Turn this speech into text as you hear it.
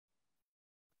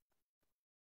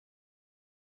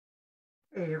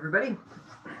Hey everybody,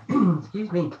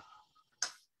 excuse me.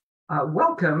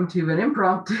 Welcome to an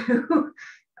impromptu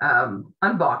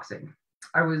unboxing.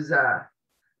 I was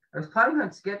planning on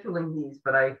scheduling these,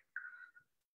 but I've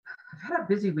had a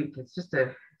busy week. It's been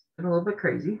a little bit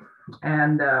crazy,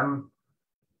 and I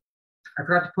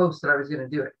forgot to post that I was going to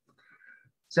do it.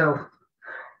 So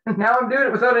now I'm doing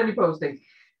it without any posting.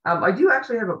 I do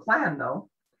actually have a plan though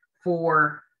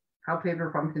for how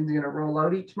Paper Pumpkin is going to roll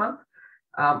out each month.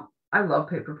 I love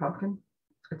Paper Pumpkin.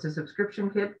 It's a subscription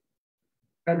kit,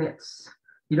 and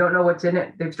you don't know what's in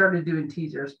it. They've started doing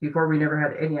teasers. Before, we never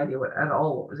had any idea what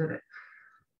was in it.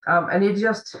 And I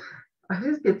just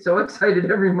get so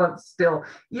excited every month still.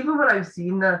 Even when I've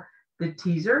seen the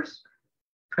teasers,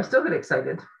 I still get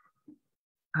excited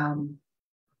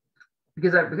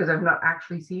because I've not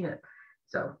actually seen it.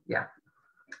 So yeah.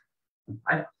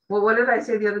 Well, what did I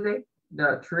say the other day?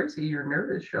 Tracy, your nerve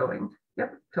is showing.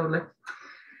 Yep, totally.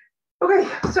 Okay,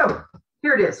 so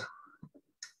here it is.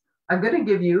 I'm going to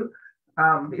give you,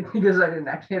 because I didn't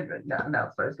actually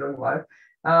announce I was going live,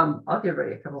 I'll give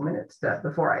everybody a couple minutes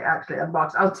before I actually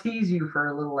unbox. I'll tease you for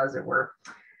a little, as it were.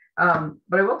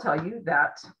 But I will tell you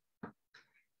that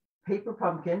Paper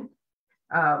Pumpkin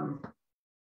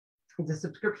is a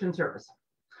subscription service.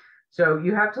 So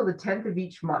you have till the 10th of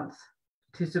each month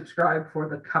to subscribe for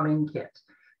the coming kit.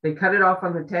 They cut it off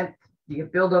on the 10th. You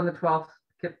get billed on the 12th.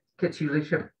 Kits usually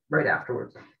ship right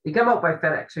afterwards. They come out by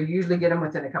FedEx, so you usually get them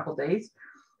within a couple days.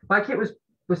 My kit was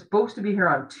supposed to be here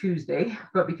on Tuesday,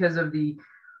 but because of the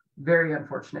very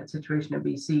unfortunate situation in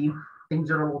BC,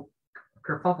 things are a little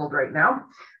kerfuffled right now.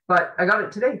 But I got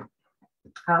it today,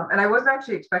 and I wasn't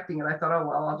actually expecting it. I thought, oh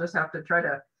well, I'll just have to try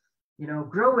to,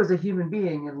 grow as a human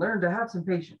being and learn to have some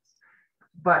patience.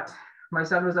 But my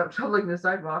son was up shoveling the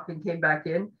sidewalk and came back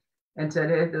in and said,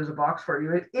 "Hey, there's a box for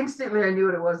you." Instantly, I knew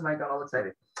what it was, and I got all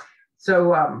excited.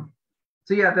 So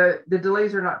yeah, the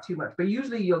delays are not too much, but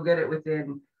usually you'll get it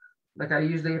within, like I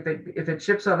usually, if it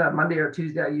ships on a Monday or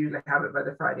Tuesday, I usually have it by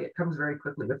the Friday. It comes very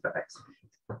quickly with FedEx.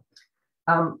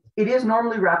 It is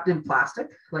normally wrapped in plastic,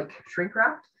 like shrink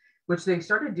wrapped, which they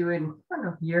started doing, I don't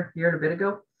know, year and a bit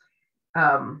ago,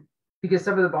 because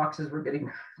some of the boxes were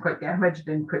getting quite damaged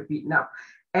and quite beaten up.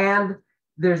 And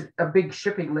there's a big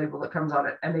shipping label that comes on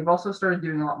it. And they've also started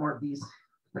doing a lot more of these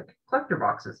like collector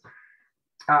boxes.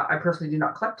 I personally do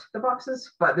not collect the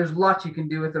boxes, but there's lots you can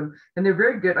do with them, and they're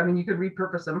very good. I mean, you could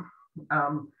repurpose them.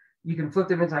 You can flip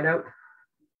them inside out,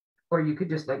 or you could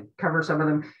just like cover some of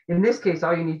them. In this case,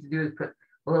 all you need to do is put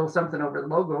a little something over the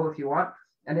logo if you want,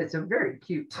 and it's a very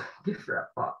cute gift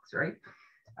wrap box, right?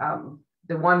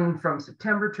 The one from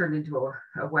September turned into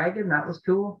a wagon. That was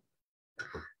cool.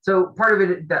 So part of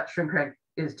it, that shrink wrap,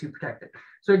 is to protect it.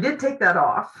 So I did take that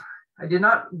off. I did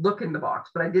not look in the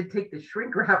box, but I did take the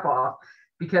shrink wrap off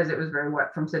because it was very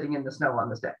wet from sitting in the snow on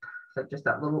the step. So just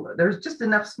that little, there's just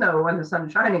enough snow and the sun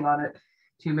shining on it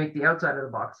to make the outside of the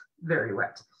box very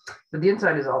wet. But the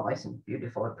inside is all nice and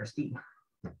beautiful and pristine.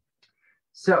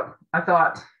 So I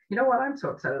thought, you know what, I'm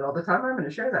so excited all the time, I'm going to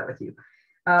share that with you.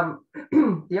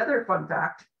 The other fun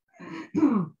fact,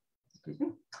 excuse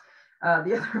me,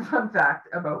 the other fun fact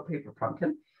about Paper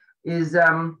Pumpkin is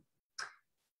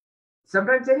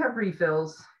sometimes they have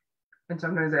refills and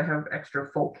sometimes they have extra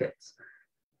full kits.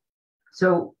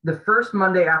 So the first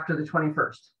Monday after the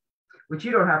 21st, which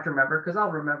you don't have to remember because I'll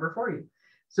remember for you.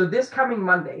 So this coming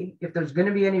Monday, if there's going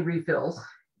to be any refills,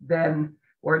 then,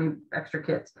 or any extra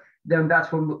kits, then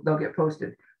that's when they'll get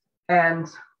posted. And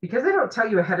because they don't tell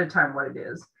you ahead of time what it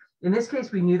is, in this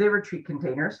case, we knew they were treat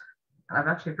containers. And I've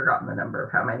actually forgotten the number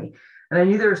of how many. And I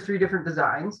knew there was 3 different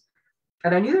designs.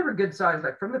 And I knew they were good size.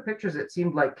 Like from the pictures, it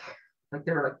seemed like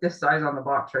they were like this size on the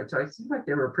box, right? So it seemed like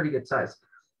they were a pretty good size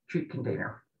treat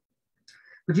container.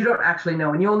 But you don't actually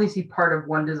know, and you only see part of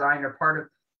one design or part of,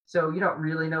 so you don't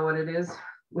really know what it is.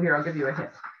 Well, here, I'll give you a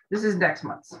hint. This is next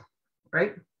month's,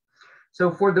 right?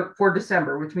 So for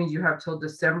December, which means you have till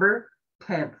December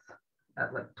 10th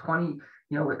at like 10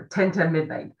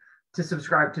 midnight to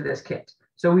subscribe to this kit.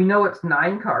 So we know it's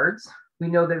 9 cards. We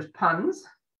know there's puns,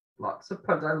 lots of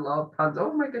puns. I love puns.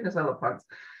 Oh my goodness, I love puns.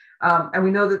 And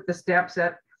we know that the stamp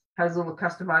set has little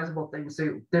customizable things.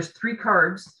 So there's 3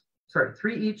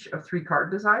 each of 3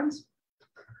 card designs.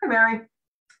 Hi, Mary.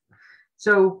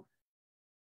 So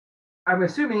I'm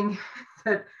assuming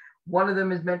that one of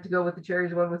them is meant to go with the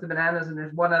cherries, one with the bananas, and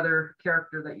there's one other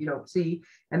character that you don't see.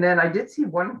 And then I did see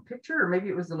one picture, or maybe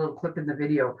it was a little clip in the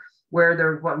video, where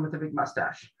there's one with a big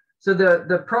mustache. So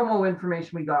the promo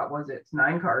information we got was it's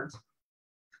 9 cards,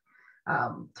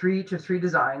 3 each of 3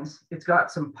 designs. It's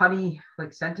got some punny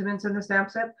like sentiments in the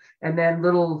stamp set, and then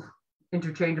little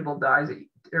interchangeable dies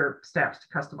or stamps to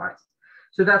customize.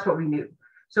 So that's what we knew.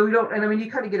 So we don't, and I mean,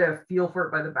 you kind of get a feel for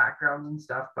it by the backgrounds and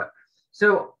stuff, but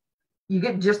so you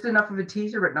get just enough of a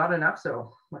teaser, but not enough.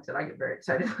 So like I said, I get very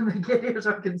excited when they get here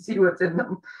so I can see what's in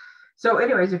them. So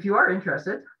anyways, if you are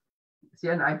interested, see,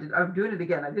 and I'm doing it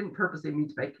again. I didn't purposely mean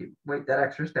to make you wait that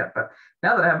extra step, but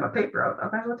now that I have my paper out, I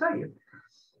might as well tell you.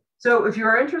 So if you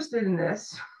are interested in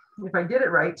this, if I did it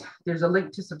right, there's a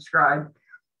link to subscribe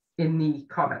in the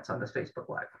comments on this Facebook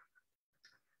Live.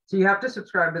 So you have to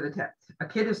subscribe to the 10th. A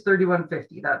kit is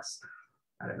 $31.50. That's,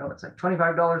 I don't know, it's like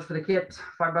 $25 for the kit,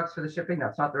 $5 for the shipping.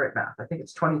 That's not the right math. I think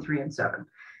it's 23 and 7.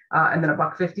 And then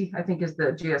 $1.50, I think, is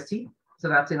the GST. So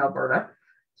that's in Alberta.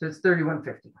 So it's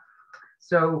 $31.50.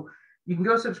 So you can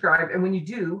go subscribe, and when you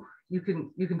do, you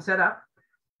can set up.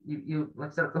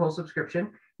 Let's set up the whole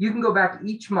subscription. You can go back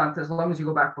each month as long as you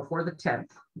go back before the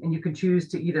 10th, and you can choose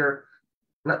to either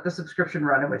let the subscription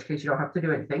run, in which case you don't have to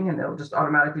do anything, and it'll just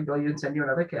automatically bill you and send you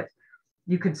another kit.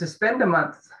 You can suspend a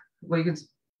month. Well, you can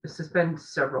suspend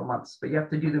several months, but you have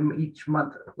to do them each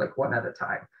month, like one at a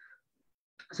time.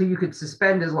 So you could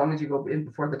suspend as long as you go in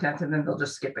before the 10th, and then they'll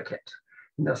just skip a kit,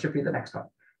 and they'll ship you the next one,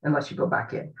 unless you go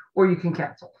back in, or you can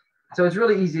cancel. So it's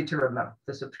really easy to remember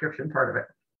the subscription part of it.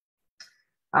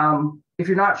 If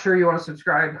you're not sure you want to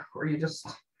subscribe, or you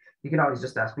can always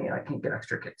just ask me, and I can get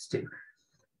extra kits too.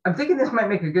 I'm thinking this might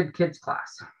make a good kids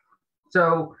class.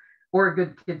 So, or a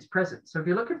good kids present. So if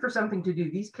you're looking for something to do,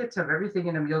 these kits have everything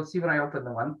in them. You'll see when I open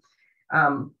the one.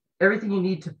 Everything you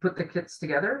need to put the kits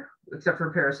together, except for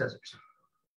a pair of scissors.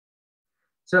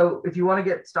 So if you want to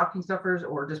get stocking stuffers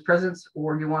or just presents,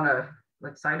 or you want to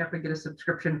like sign up and get a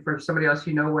subscription for somebody else,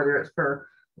 you know, whether it's for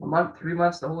a month, 3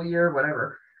 months, the whole year,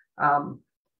 whatever.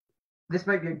 This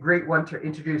might be a great one to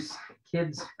introduce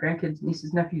kids, grandkids,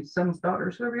 nieces, nephews, sons,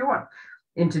 daughters, whoever you want,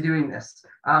 into doing this.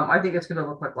 I think it's going to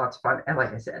look like lots of fun. And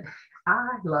like I said,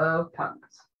 I love puns.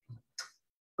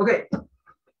 Okay,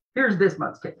 here's this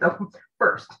month's kit though.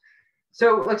 First,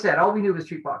 so like I said, all we knew was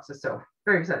treat boxes, so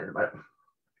very excited about it.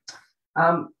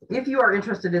 If you are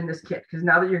interested in this kit, because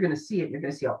now that you're going to see it, you're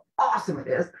going to see how awesome it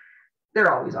is.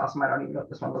 They're always awesome. I don't even know what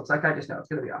this one looks like. I just know it's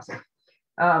going to be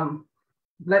awesome.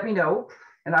 Let me know,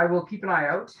 and I will keep an eye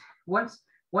out. Once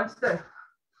the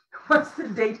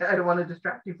date, I don't want to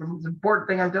distract you from this important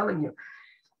thing I'm telling you.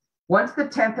 Once the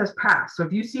 10th has passed, so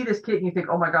if you see this kit and you think,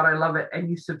 oh my God, I love it, and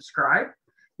you subscribe,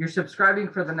 you're subscribing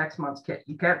for the next month's kit.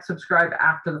 You can't subscribe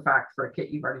after the fact for a kit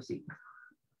you've already seen.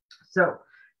 So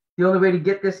the only way to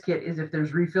get this kit is if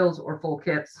there's refills or full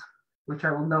kits, which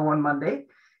I will know on Monday.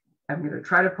 I'm going to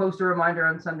try to post a reminder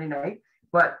on Sunday night.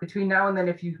 But between now and then,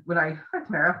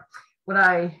 when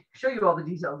I show you all the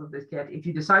details of this kit, if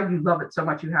you decide you love it so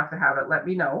much you have to have it, let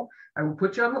me know. I will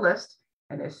put you on the list.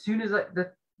 And as soon as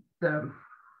the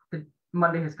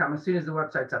Monday has come, as soon as the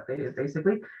website's updated,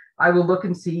 basically, I will look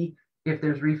and see if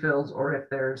there's refills or if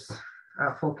there's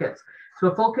full kits. So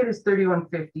a full kit is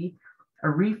 $31.50. A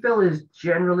refill is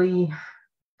generally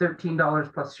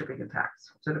 $13 plus shipping and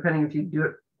tax. So depending if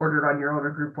you order it on your own or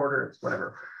group order, it's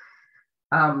whatever.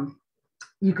 I'm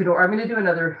going to do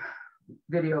another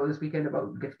video this weekend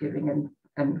about gift giving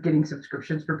and getting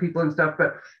subscriptions for people and stuff,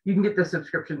 but you can get the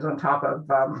subscriptions on top of,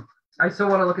 I still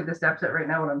want to look at the step set right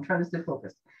now and I'm trying to stay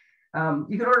focused.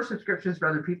 You can order subscriptions for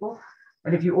other people.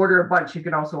 And if you order a bunch, you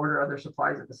can also order other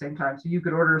supplies at the same time. So you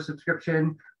could order a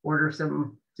subscription, order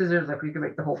some scissors, like we can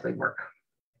make the whole thing work.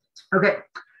 Okay,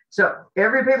 so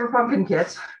every paper pumpkin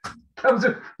kit comes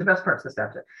with, the best part's the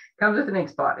step set, comes with an ink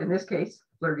spot. In this case,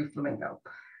 Flirty Flamingo.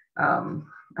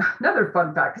 Another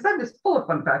fun fact, because I'm just full of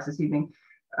fun facts this evening.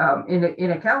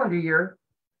 In a calendar year,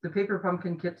 the paper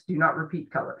pumpkin kits do not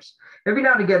repeat colors. Every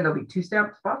now and again, there'll be 2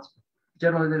 stamp spots.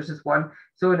 Generally, there's just 1.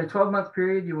 So in a 12-month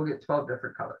period, you will get 12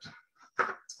 different colors.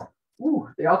 Ooh,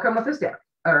 they all come with a stamp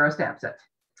or a stamp set.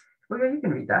 Oh yeah, you can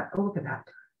read that. Oh, look at that.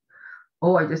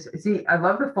 Oh, I just see, I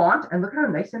love the font and look at how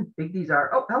nice and big these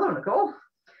are. Oh, hello, Nicole.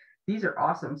 These are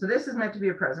awesome. So this is meant to be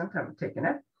a present. I'm taking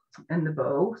it. And the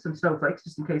bow, some snowflakes,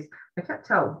 just in case. I can't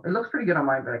tell. It looks pretty good on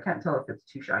mine, but I can't tell if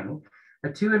it's too shiny. A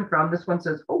to and from. This one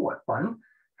says, oh, what fun.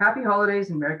 Happy holidays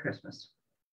and Merry Christmas.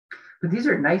 But these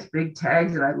are nice big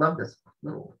tags, and I love this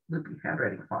little loopy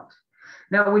handwriting font.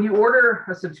 Now, when you order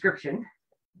a subscription,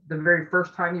 the very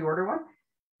first time you order one,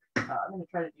 I'm going to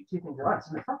try to do 2 things at once.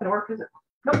 And it's not going to work, is it?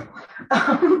 Nope.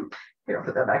 Here, I'll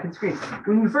put that back in screen.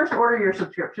 When you first order your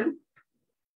subscription,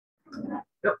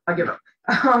 nope, I give up.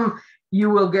 You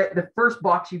will get, the first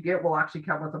box you get will actually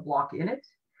come with a block in it.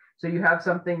 So you have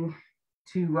something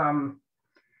to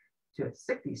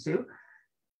stick these to.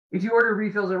 If you order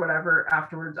refills or whatever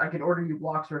afterwards, I can order you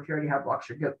blocks, or if you already have blocks,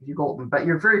 you're golden. But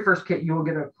your very first kit, you will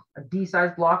get a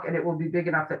D-size block, and it will be big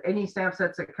enough that any stamp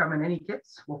sets that come in any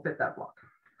kits will fit that block.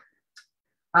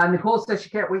 Nicole says she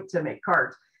can't wait to make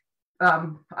cards.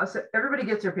 Everybody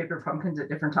gets their paper pumpkins at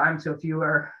different times. So if you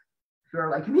are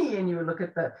like me and you look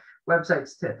at the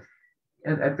websites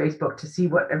at Facebook to see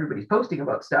what everybody's posting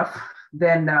about stuff,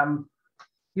 then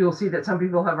you'll see that some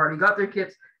people have already got their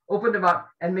kits, opened them up,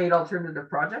 and made alternative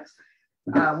projects.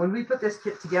 When we put this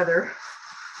kit together,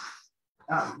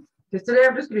 because today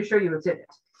I'm just going to show you what's in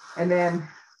it, and then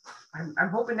I'm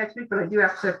hoping next week, but I do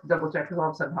actually have to double check because all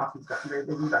of a sudden hockey's gotten very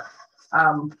busy. But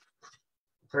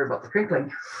sorry about the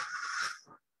crinkling.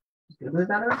 Just gonna move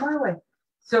that out of my way.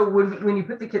 So when you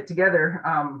put the kit together,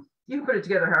 you can put it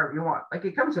together however you want. Like,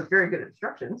 it comes with very good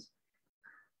instructions.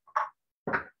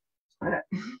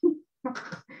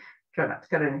 Try not to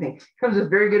cut anything. It comes with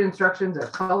very good instructions. They're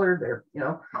colored. They're,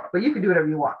 but you can do whatever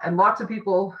you want. And lots of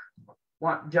people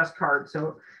want just cards.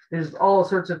 So there's all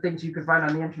sorts of things you can find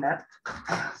on the internet.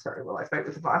 Sorry, while I fight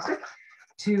with the plastic,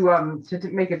 to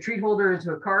make a treat holder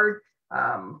into a card.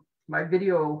 My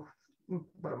video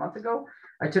about a month ago,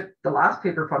 I took the last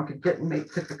paper pumpkin kit and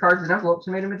took the cards and envelopes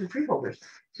and made them into treat holders.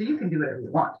 So you can do whatever you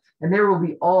want. And there will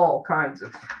be all kinds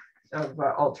of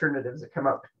alternatives that come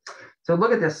out. So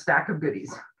look at this stack of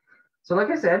goodies. So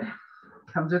like I said,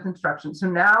 comes with instructions. So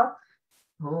now,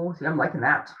 oh, see, I'm liking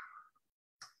that.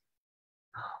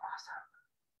 Oh,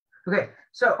 awesome. Okay,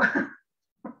 so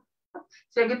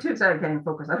see, I get too excited, I can't even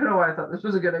focus. I don't know why I thought this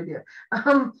was a good idea.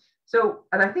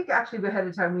 And I think actually ahead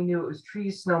of time we knew it was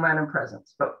trees, snowman, and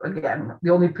presents. But again,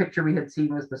 the only picture we had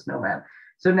seen was the snowman.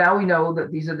 So now we know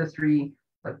that these are the three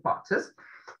boxes,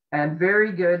 and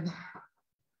very good.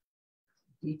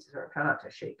 Sorry, try not to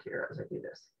shake here as I do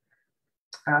this.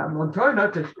 I'm trying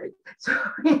not to shake.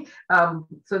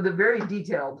 So the very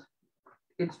detailed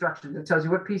instructions. It tells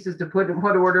you what pieces to put in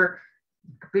what order,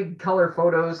 big color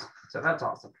photos. So that's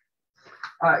awesome.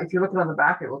 If you're looking on the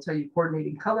back, it will tell you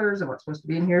coordinating colors and what's supposed to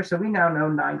be in here. So we now know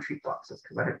 9 treat boxes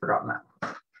because I had forgotten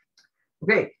that.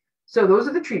 Okay, so those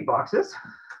are the treat boxes.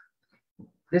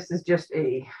 This is just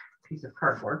a piece of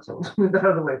cardboard, so we'll move that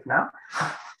out of the way for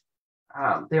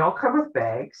now. They all come with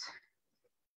bags.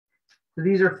 So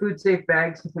these are food safe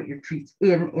bags to put your treats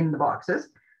in the boxes.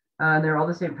 They're all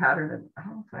the same pattern.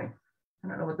 And I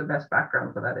don't know what the best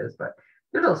background for that is, but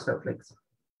they're little snowflakes.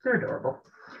 They're adorable.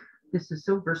 This is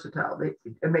so versatile. They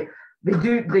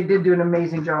did do an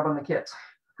amazing job on the kits.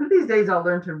 One of these days I'll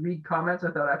learn to read comments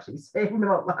without actually saying them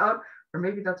out loud, or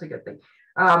maybe that's a good thing.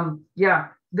 Yeah,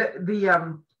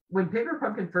 when Paper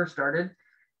Pumpkin first started,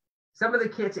 some of the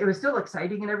kits, it was still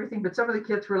exciting and everything, but some of the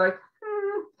kits were like,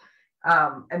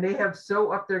 and they have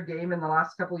so upped their game in the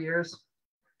last couple of years,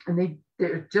 and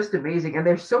they're just amazing, and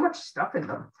there's so much stuff in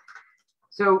them.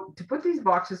 So to put these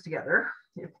boxes together,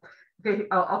 okay,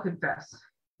 I'll confess.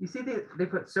 You see, they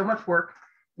put so much work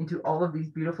into all of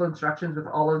these beautiful instructions with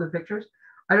all of the pictures.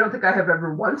 I don't think I have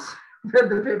ever once read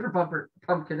the Paper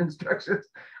Pumpkin instructions.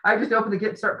 I just open the kit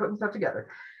and start putting stuff together.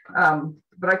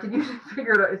 But I can usually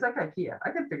figure it out. It's like IKEA. I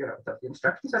can figure it out without the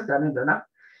instructions. I've done it enough.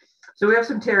 So we have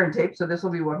some tear and tape. So this will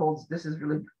be what holds. This is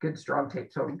really good, strong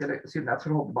tape. So I'm going to assume that's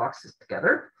what holds the boxes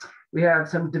together. We have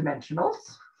some dimensionals.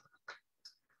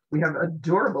 We have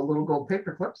adorable little gold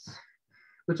paper clips,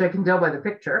 which I can tell by the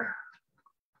picture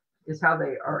is how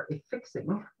they are affixing.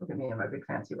 Look at me and my big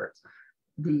fancy words.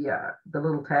 The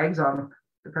little tags on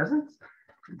the presents.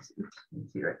 You can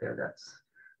see right there.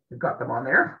 We've got them on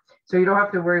there. So you don't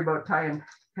have to worry about tying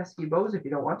pesky bows if you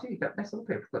don't want to. You've got nice little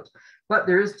paper clips. But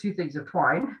there is 2 things of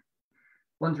twine.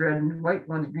 One's red and white,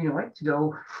 one's green and white to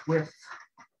go with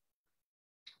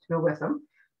them.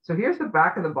 So here's the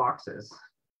back of the boxes.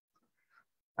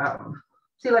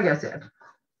 See, like I said,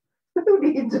 who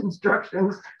needs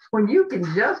instructions when you can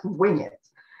just wing it?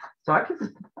 So I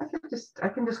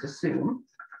can just assume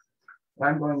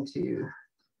I'm going to,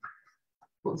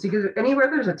 well, see, because anywhere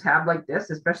there's a tab like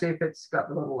this, especially if it's got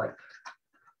the little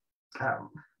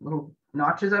little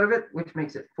notches out of it, which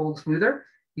makes it fold smoother,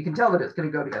 you can tell that it's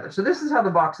going to go together. So this is how the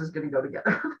box is going to go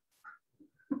together.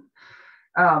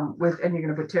 And you're going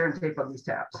to put tear and tape on these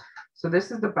tabs. So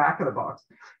this is the back of the box.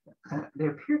 And they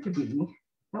appear to be,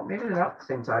 no, maybe they're not the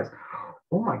same size.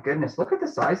 Oh my goodness, look at the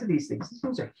size of these things. These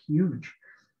things are huge.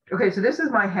 Okay, so this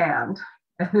is my hand,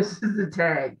 and this is the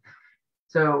tag.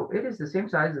 So it is the same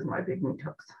size as my big meat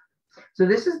hooks. So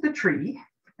this is the tree.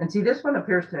 And see, this one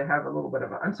appears to have a little bit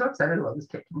of I'm so excited about this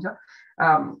kit.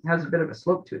 Has a bit of a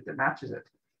slope to it that matches it.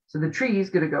 So the tree is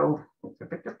going to go, oops, I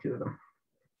picked up 2 of them.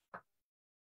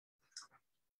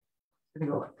 It's going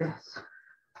to go like this.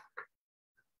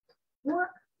 What?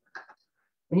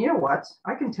 And you know what?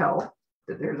 I can tell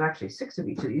that there's actually 6 of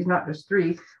each of these, not just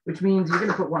 3, which means you're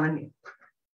going to put one on.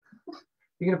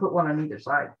 You're going to put one on either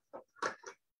side.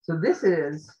 So this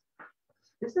is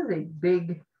This is a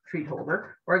big treat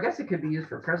holder, or I guess it could be used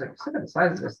for presents. Look at the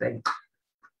size of this thing,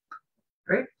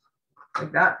 right?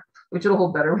 Like that, which it'll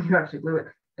hold better when you actually glue it.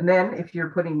 And then if you're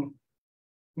putting,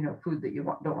 you know, food that you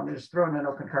don't want to just throw in an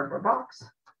open cardboard box,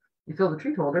 you fill the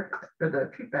treat holder or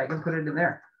the treat bag and put it in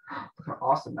there. Look how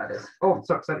awesome that is. Oh, I'm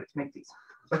so excited to make these.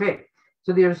 Okay,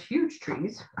 so there's huge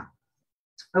trees.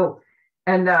 Oh,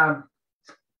 and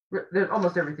there's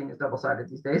almost everything is double-sided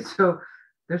these days. So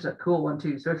there's a cool one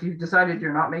too. So if you've decided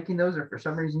you're not making those, or for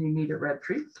some reason you need a red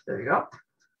tree, there you go.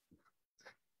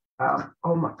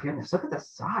 Oh my goodness, look at the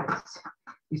size.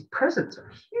 These presents are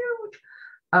huge.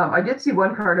 I did see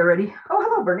one card already. Oh,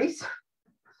 hello, Bernice.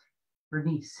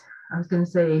 Bernice, I was going to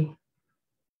say,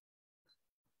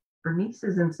 Bernice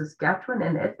is in Saskatchewan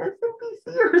and Edna's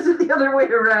in BC, or is it the other way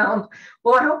around?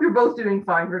 Well, I hope you're both doing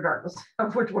fine regardless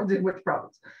of which one's in which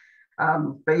province.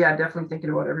 But yeah, definitely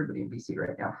thinking about everybody in BC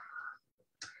right now.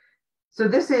 So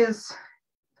this is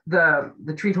the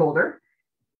treat holder.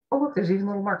 Oh, look, there's even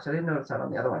little marks. I didn't notice that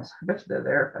on the other ones. I bet you they're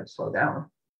there if I slow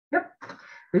down. Yep,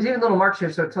 there's even little marks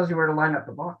here, so it tells you where to line up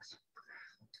the box.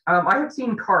 I have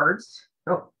seen cards.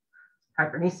 Oh, hi,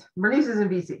 Bernice. Bernice is in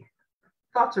BC.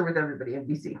 Thoughts are with everybody in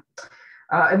BC.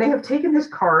 And they have taken this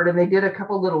card and they did a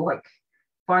couple little like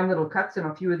fine little cuts in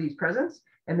a few of these presents,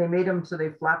 and they made them so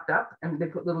they flapped up and they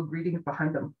put little greetings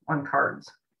behind them on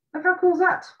cards. Like, how cool is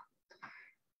that?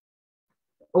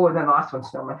 Oh, and then the last one,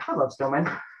 snowman. I love snowmen.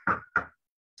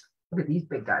 Look at these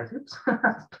big guys. Oops,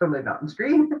 totally not on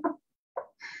screen.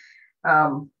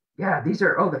 Yeah, these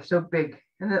are, oh, they're so big.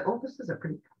 And then, oh, this is a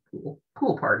pretty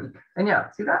cool party. And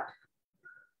yeah, see that?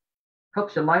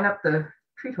 Helps you line up the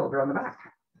treat holder on the back.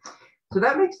 So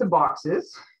that makes the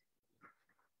boxes.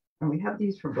 And we have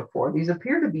these from before. These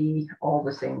appear to be all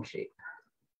the same shape.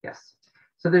 Yes.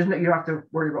 So there's no, you don't have to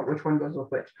worry about which one goes with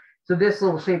which. So this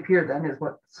little shape here then is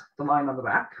what's the line on the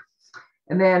back.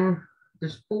 And then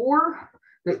there's four.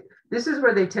 This is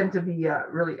where they tend to be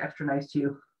really extra nice to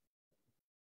you.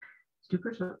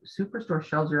 Superstore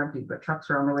shelves are empty, but trucks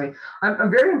are on the way.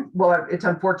 I'm very, well, it's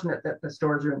unfortunate that the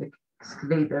stores are in the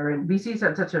state they're in. BC's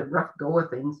had such a rough go of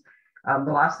things.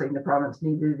 The last thing the province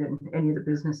needed and any of the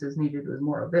businesses needed was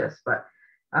more of this. But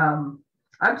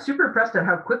I'm super impressed at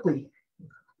how quickly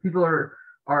people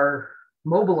are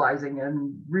mobilizing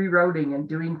and rerouting and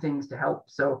doing things to help.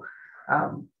 So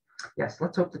yes,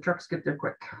 let's hope the trucks get there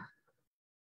quick.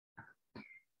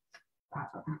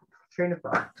 Train of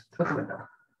thought, out the window.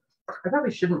 I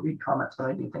probably shouldn't read comments when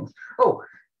I do things. Oh,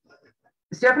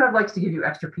 Stepanov likes to give you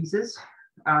extra pieces.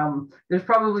 There's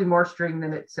probably more string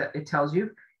than it tells you.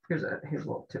 Here's a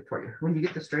little tip for you. When you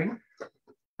get the string,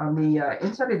 on the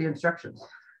inside of the instructions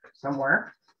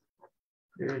somewhere,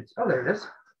 oh, there it is.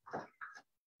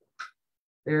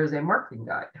 There's a marking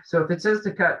guide. So if it says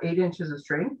to cut 8 inches of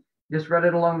string, just run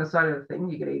it along the side of the thing,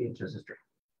 you get 8 inches of string.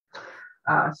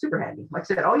 Super handy. Like I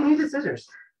said, all you need is scissors.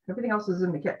 Everything else is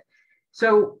in the kit.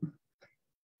 So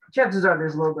chances are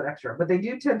there's a little bit extra, but they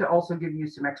do tend to also give you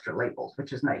some extra labels,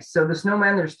 which is nice. So the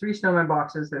snowman, there's 3 snowman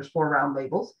boxes. There's 4 round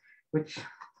labels, which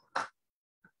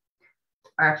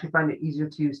I actually find it easier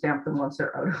to stamp them once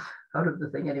they're out of the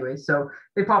thing anyway. So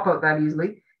they pop out that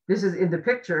easily. This is in the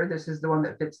picture. This is the one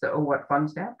that fits the Oh What Fun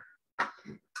stamp.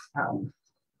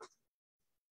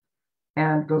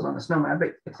 And goes on the snowman,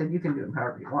 but I said you can do them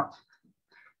however you want.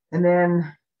 And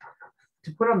then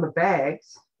to put on the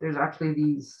bags, there's actually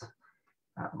these,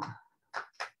 I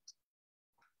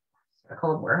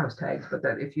call them warehouse tags, but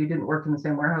that if you didn't work in the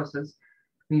same warehouse as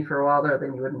me for a while there,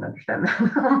 then you wouldn't understand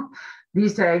that.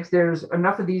 These tags, there's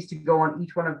enough of these to go on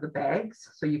each one of the bags.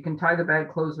 So you can tie the bag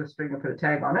closed with string and put a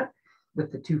tag on it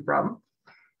with the to from.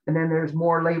 And then there's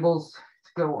more labels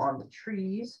to go on the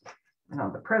trees and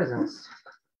on the presents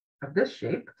of this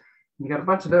shape. You got a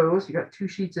bunch of those. You got 2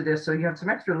 sheets of this. So you have some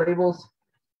extra labels,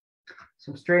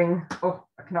 some string. Oh,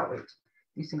 I cannot wait.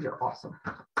 These things are awesome.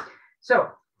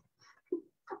 So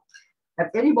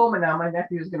at any moment now, my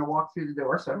nephew is going to walk through the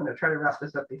door. So I'm going to try to wrap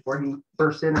this up before he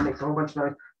bursts in and makes a whole bunch of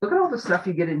noise. Look at all the stuff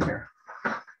you get in here.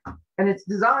 And it's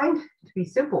designed to be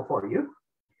simple for you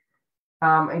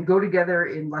and go together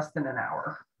in less than an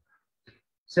hour.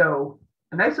 So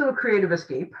a nice little creative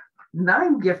escape,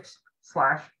 9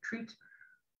 gift/treat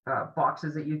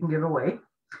boxes that you can give away.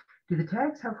 Do the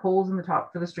tags have holes in the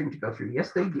top for the string to go through?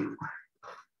 Yes, they do.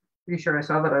 Pretty sure I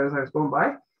saw that as I was going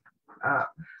by.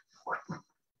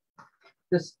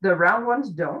 The round ones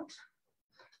don't,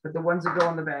 but the ones that go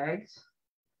on the bags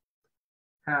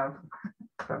have.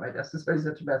 My desk is always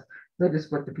such a mess. They just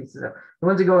split the pieces up. The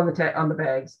ones that go on the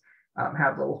bags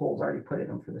have little holes already put in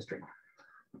them for the string.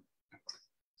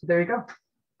 So there you go.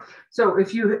 So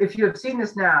if you have seen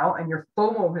this now and your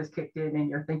FOMO has kicked in and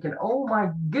you're thinking, oh my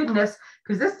goodness,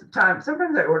 because this time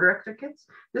sometimes I order extra kits.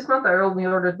 This month I only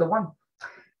ordered the one,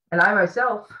 and I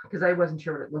myself, because I wasn't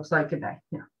sure what it looks like, and I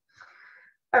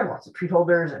have lots of treat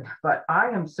holders, but I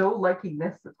am so liking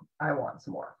this that I want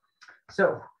some more.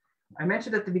 So I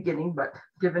mentioned at the beginning, but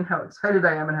given how excited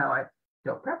I am and how I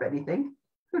don't prep anything,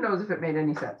 who knows if it made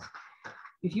any sense.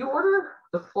 If you order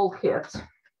the full kit,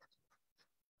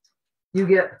 you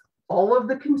get all of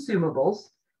the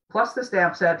consumables plus the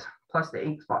stamp set plus the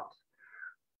ink spot,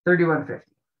 $31.50.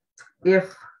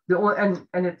 If the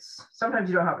and it's sometimes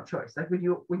you don't have a choice. Like when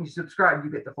you subscribe,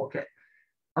 you get the full kit.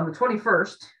 On the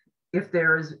 21st, if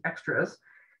there's extras,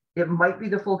 it might be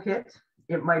the full kit.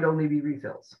 It might only be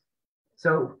refills.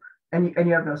 So and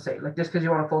you have no say. Like just because you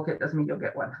want a full kit doesn't mean you'll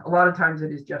get one. A lot of times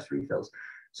it is just refills.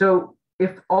 So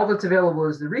if all that's available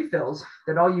is the refills,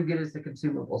 then all you get is the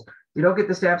consumables. You don't get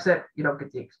the stamp set, you don't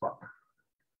get the ink spot.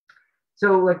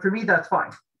 So like for me, that's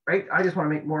fine, right? I just want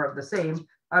to make more of the same.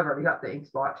 I've already got the ink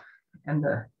spot and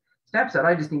the stamp set.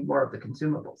 I just need more of the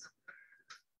consumables.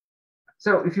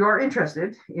 So if you are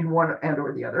interested in one and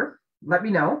or the other, let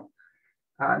me know.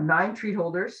 9 treat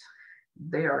holders.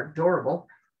 They are adorable.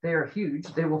 They are huge.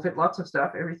 They will fit lots of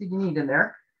stuff, everything you need in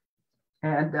there.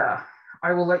 And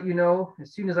I will let you know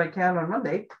as soon as I can on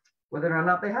Monday whether or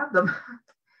not they have them.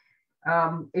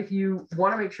 If you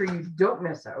want to make sure you don't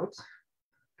miss out,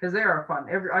 because they are fun.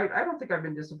 I don't think I've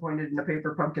been disappointed in a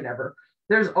paper pumpkin ever.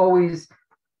 There's always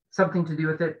something to do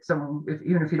with it.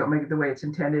 Even if you don't make it the way it's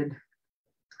intended.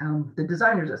 The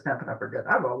designers at Stampin' Up! Are good.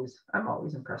 I'm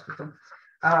always impressed with them.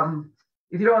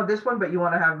 If you don't have this one, but you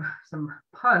want to have some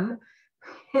fun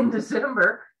in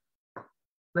December,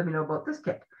 let me know about this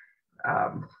kit.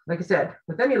 Like I said,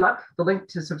 with any luck, the link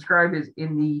to subscribe is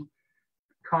in the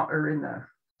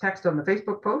text on the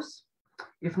Facebook posts.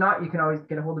 If not, you can always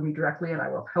get a hold of me directly and I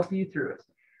will help you through it.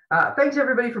 Thanks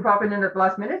everybody for popping in at the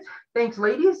last minute. Thanks,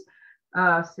 ladies.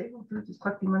 Save on Foods is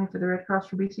collecting money for the Red Cross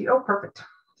for BC. Oh, perfect.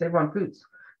 Save on Foods.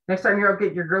 Next time you're out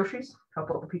getting your groceries, help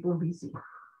out the people in BC.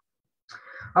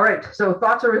 All right, so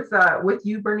thoughts are with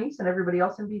you, Bernice, and everybody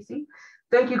else in BC.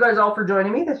 Thank you guys all for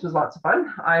joining me. This was lots of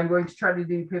fun. I'm going to try to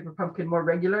do Paper Pumpkin more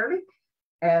regularly.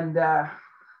 And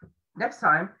next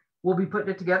time, we'll be putting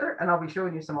it together and I'll be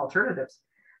showing you some alternatives.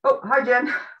 Oh, hi,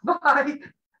 Jen. Bye.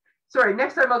 Sorry,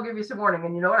 next time I'll give you some warning.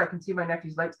 And you know what? I can see my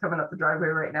nephew's lights coming up the driveway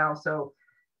right now. So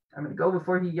I'm going to go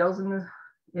before he yells into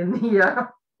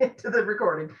the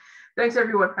recording. Thanks,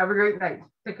 everyone. Have a great night.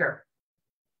 Take care.